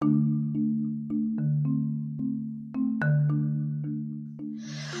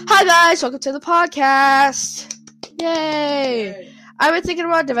Hi guys, welcome to the podcast. Yay! I've been thinking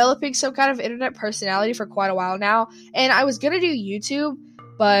about developing some kind of internet personality for quite a while now, and I was gonna do YouTube,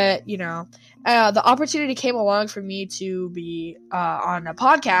 but the opportunity came along for me to be on a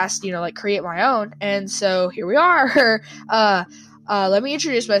podcast, like create my own, and so here we are. Let me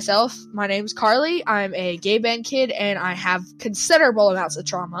introduce myself. My name's Carly. I'm a gay band kid, and I have considerable amounts of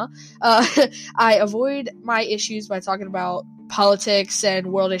trauma. I avoid my issues by talking about politics and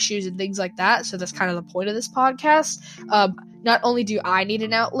world issues and things like that, so that's kind of the point of this podcast. Not only do I need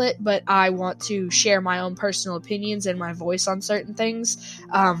an outlet, but I want to share my own personal opinions and my voice on certain things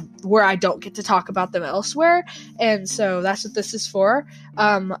where I don't get to talk about them elsewhere, and so that's what this is for.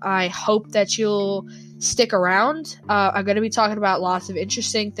 I hope that you'll stick around. I'm going to be talking about lots of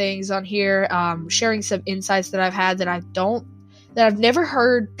interesting things on here, sharing some insights that I've had that I've never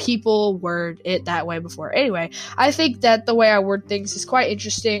heard people word it that way before. Anyway, I think that the way I word things is quite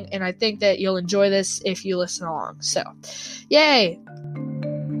interesting, and I think that you'll enjoy this if you listen along. So, yay!